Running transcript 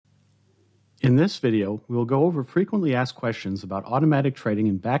In this video, we will go over frequently asked questions about automatic trading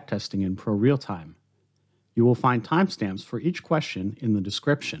and backtesting in ProRealTime. You will find timestamps for each question in the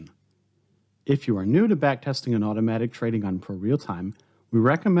description. If you are new to backtesting and automatic trading on ProRealTime, we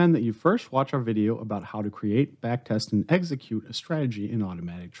recommend that you first watch our video about how to create, backtest, and execute a strategy in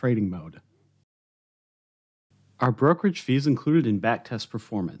automatic trading mode. Are brokerage fees included in backtest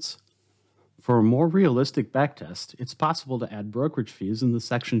performance? For a more realistic backtest, it's possible to add brokerage fees in the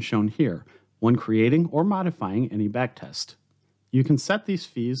section shown here when creating or modifying any backtest. You can set these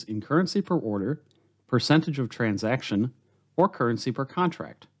fees in currency per order, percentage of transaction, or currency per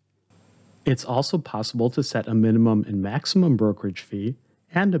contract. It's also possible to set a minimum and maximum brokerage fee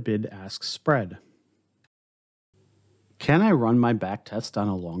and a bid-ask spread. Can I run my backtest on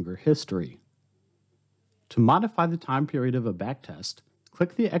a longer history? To modify the time period of a backtest,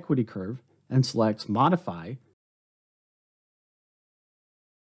 click the equity curve and select Modify,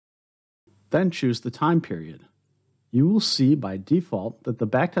 then choose the time period. You will see by default that the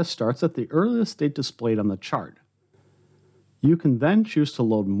backtest starts at the earliest date displayed on the chart. You can then choose to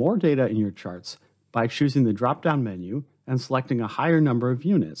load more data in your charts by choosing the drop-down menu and selecting a higher number of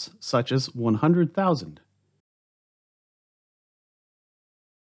units, such as 100,000.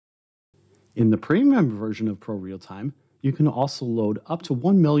 In the premium version of ProRealTime, you can also load up to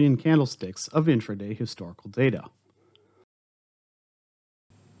 1 million candlesticks of intraday historical data.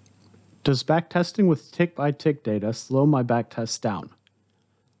 Does backtesting with tick-by-tick data slow my backtest down?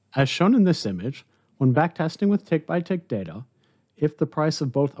 As shown in this image, when backtesting with tick-by-tick data, if the price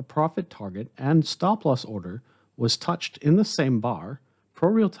of both a profit target and stop-loss order was touched in the same bar,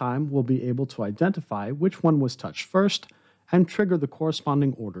 ProRealTime will be able to identify which one was touched first and trigger the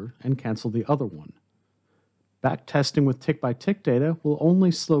corresponding order and cancel the other one. Backtesting with tick-by-tick data will only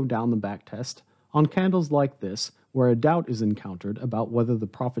slow down the backtest on candles like this where a doubt is encountered about whether the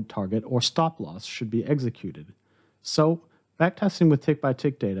profit target or stop-loss should be executed. So, backtesting with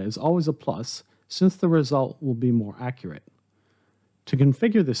tick-by-tick data is always a plus since the result will be more accurate. To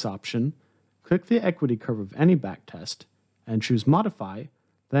configure this option, click the equity curve of any backtest and choose Modify,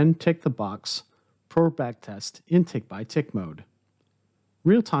 then tick the box Pro Backtest in tick-by-tick mode.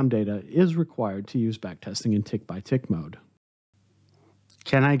 Real-time data is required to use backtesting in tick-by-tick mode.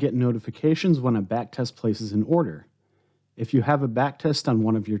 Can I get notifications when a backtest places an order? If you have a backtest on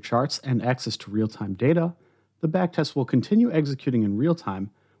one of your charts and access to real-time data, the backtest will continue executing in real time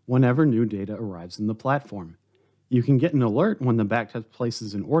whenever new data arrives in the platform. You can get an alert when the backtest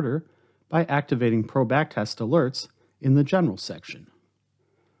places an order by activating Pro Backtest Alerts in the General section.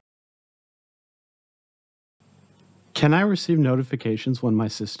 Can I receive notifications when my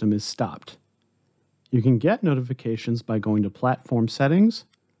system is stopped? You can get notifications by going to Platform Settings,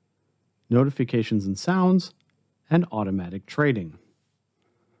 Notifications and Sounds, and Automatic Trading.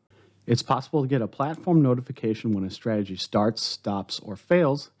 It's possible to get a platform notification when a strategy starts, stops, or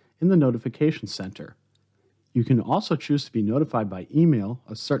fails in the Notification Center. You can also choose to be notified by email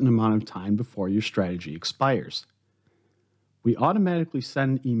a certain amount of time before your strategy expires. We automatically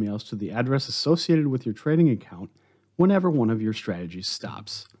send emails to the address associated with your trading account whenever one of your strategies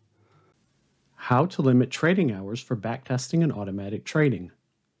stops. How to limit trading hours for backtesting and automatic trading.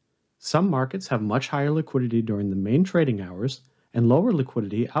 Some markets have much higher liquidity during the main trading hours and lower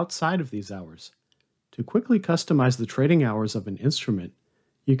liquidity outside of these hours. To quickly customize the trading hours of an instrument,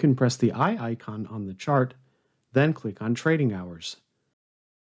 you can press the eye icon on the chart, then click on Trading Hours.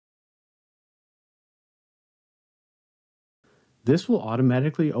 This will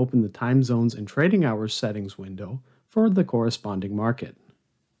automatically open the time zones and trading hours settings window for the corresponding market.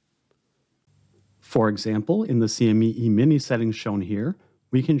 For example, in the CME E-mini settings shown here,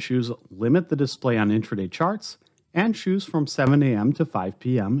 we can choose Limit the display on intraday charts and choose from 7 a.m. to 5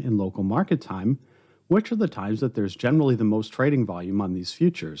 p.m. in local market time, which are the times that there's generally the most trading volume on these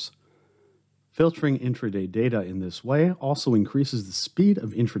futures. Filtering intraday data in this way also increases the speed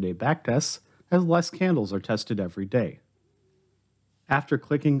of intraday backtests as less candles are tested every day. After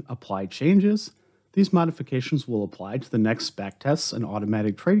clicking Apply Changes, these modifications will apply to the next backtests and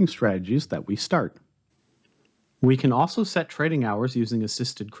automatic trading strategies that we start. We can also set trading hours using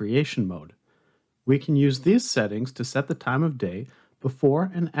Assisted Creation mode. We can use these settings to set the time of day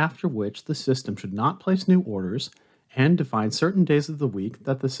before and after which the system should not place new orders and define certain days of the week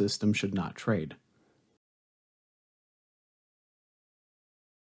that the system should not trade.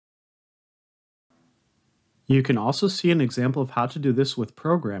 You can also see an example of how to do this with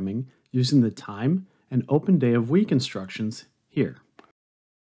programming using the time and open day of week instructions here.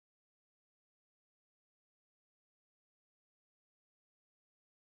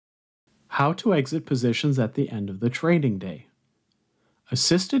 How to exit positions at the end of the trading day.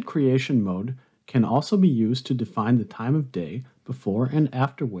 Assisted creation mode can also be used to define the time of day before and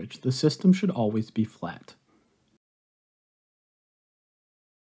after which the system should always be flat.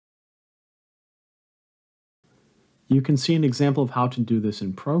 You can see an example of how to do this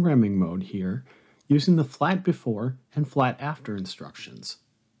in programming mode here using the flat before and flat after instructions.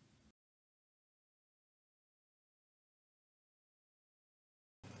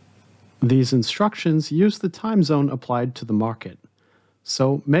 These instructions use the time zone applied to the market,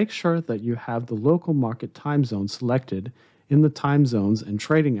 so make sure that you have the local market time zone selected in the Time Zones and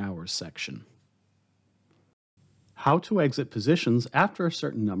Trading Hours section. How to exit positions after a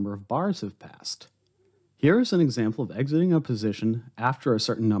certain number of bars have passed. Here is an example of exiting a position after a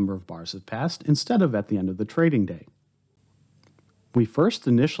certain number of bars have passed instead of at the end of the trading day. We first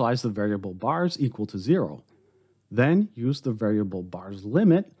initialize the variable bars equal to 0, then use the variable bars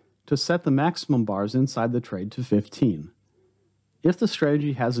limit to set the maximum bars inside the trade to 15. If the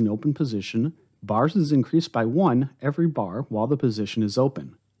strategy has an open position, bars is increased by 1 every bar while the position is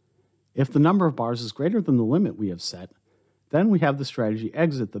open. If the number of bars is greater than the limit we have set, then we have the strategy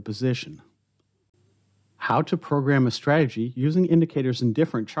exit the position. How to program a strategy using indicators in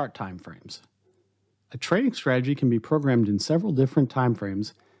different chart timeframes. A trading strategy can be programmed in several different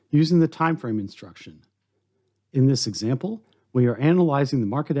timeframes using the timeframe instruction. In this example, we are analyzing the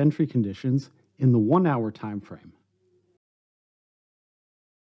market entry conditions in the 1-hour time frame.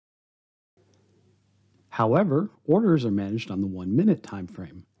 However, orders are managed on the 1-minute time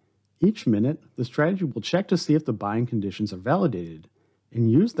frame. Each minute, the strategy will check to see if the buying conditions are validated and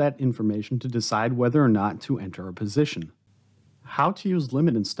use that information to decide whether or not to enter a position. How to use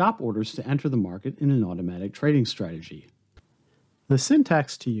limit and stop orders to enter the market in an automatic trading strategy. The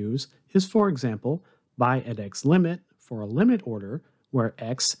syntax to use is, for example, buy at X limit for a limit order where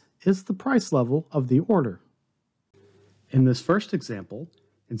X is the price level of the order. In this first example,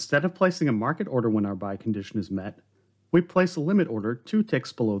 instead of placing a market order when our buy condition is met, we place a limit order 2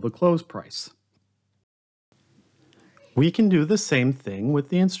 ticks below the close price. We can do the same thing with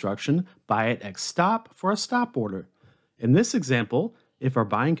the instruction buy at X stop for a stop order. In this example, if our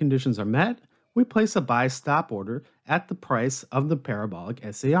buying conditions are met, we place a buy stop order at the price of the parabolic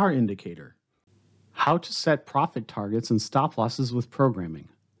SAR indicator. How to set profit targets and stop losses with programming.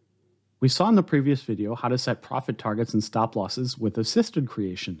 We saw in the previous video how to set profit targets and stop losses with assisted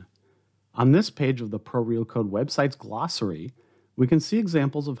creation. On this page of the ProRealCode website's glossary, we can see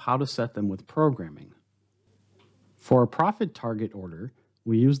examples of how to set them with programming. For a profit target order,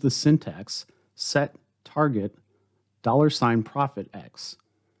 we use the syntax set target $profit X.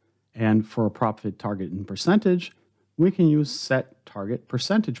 And for a profit target in percentage, we can use set target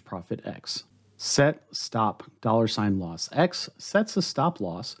percentage profit X. Set stop $loss X sets a stop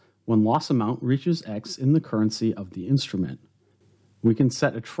loss when loss amount reaches X in the currency of the instrument. We can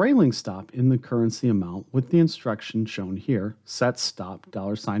set a trailing stop in the currency amount with the instruction shown here, set stop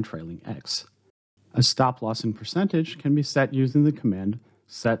 $trailing X. A stop loss in percentage can be set using the command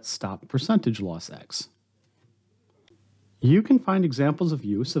set stop percentage loss X. You can find examples of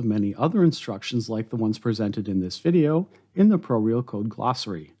use of many other instructions like the ones presented in this video in the ProRealCode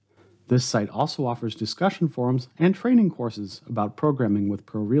glossary. This site also offers discussion forums and training courses about programming with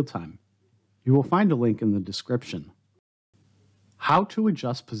ProRealTime. You will find a link in the description. How to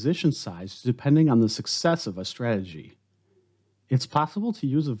adjust position size depending on the success of a strategy. It's possible to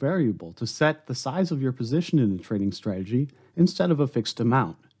use a variable to set the size of your position in a trading strategy instead of a fixed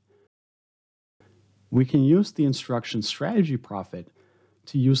amount. We can use the instruction strategy profit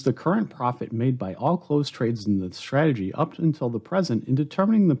to use the current profit made by all closed trades in the strategy up until the present in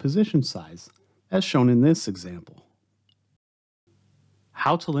determining the position size, as shown in this example.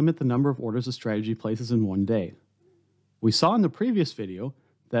 How to limit the number of orders a strategy places in one day. We saw in the previous video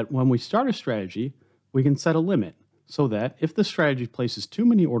that when we start a strategy, we can set a limit so that if the strategy places too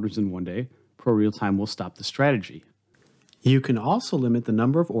many orders in one day, ProRealTime will stop the strategy. You can also limit the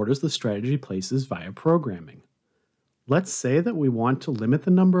number of orders the strategy places via programming. Let's say that we want to limit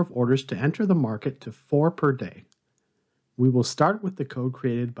the number of orders to enter the market to 4 per day. We will start with the code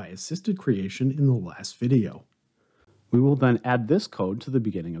created by assisted creation in the last video. We will then add this code to the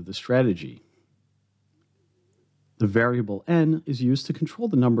beginning of the strategy. The variable n is used to control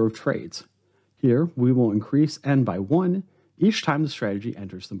the number of trades. Here, we will increase n by 1 each time the strategy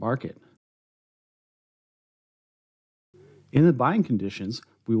enters the market. In the buying conditions,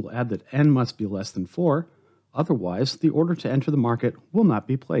 we will add that n must be less than 4, otherwise the order to enter the market will not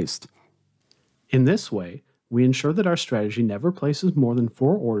be placed. In this way, we ensure that our strategy never places more than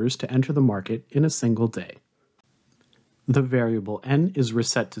 4 orders to enter the market in a single day. The variable n is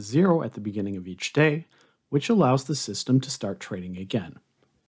reset to 0 at the beginning of each day, which allows the system to start trading again.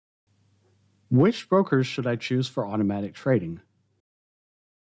 Which brokers should I choose for automatic trading?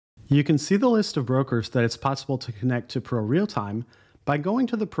 You can see the list of brokers that it's possible to connect to ProRealTime by going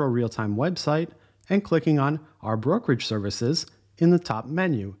to the ProRealTime website and clicking on Our Brokerage Services in the top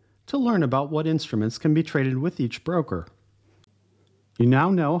menu to learn about what instruments can be traded with each broker. You now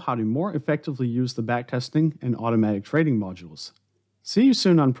know how to more effectively use the backtesting and automatic trading modules. See you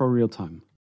soon on ProRealTime.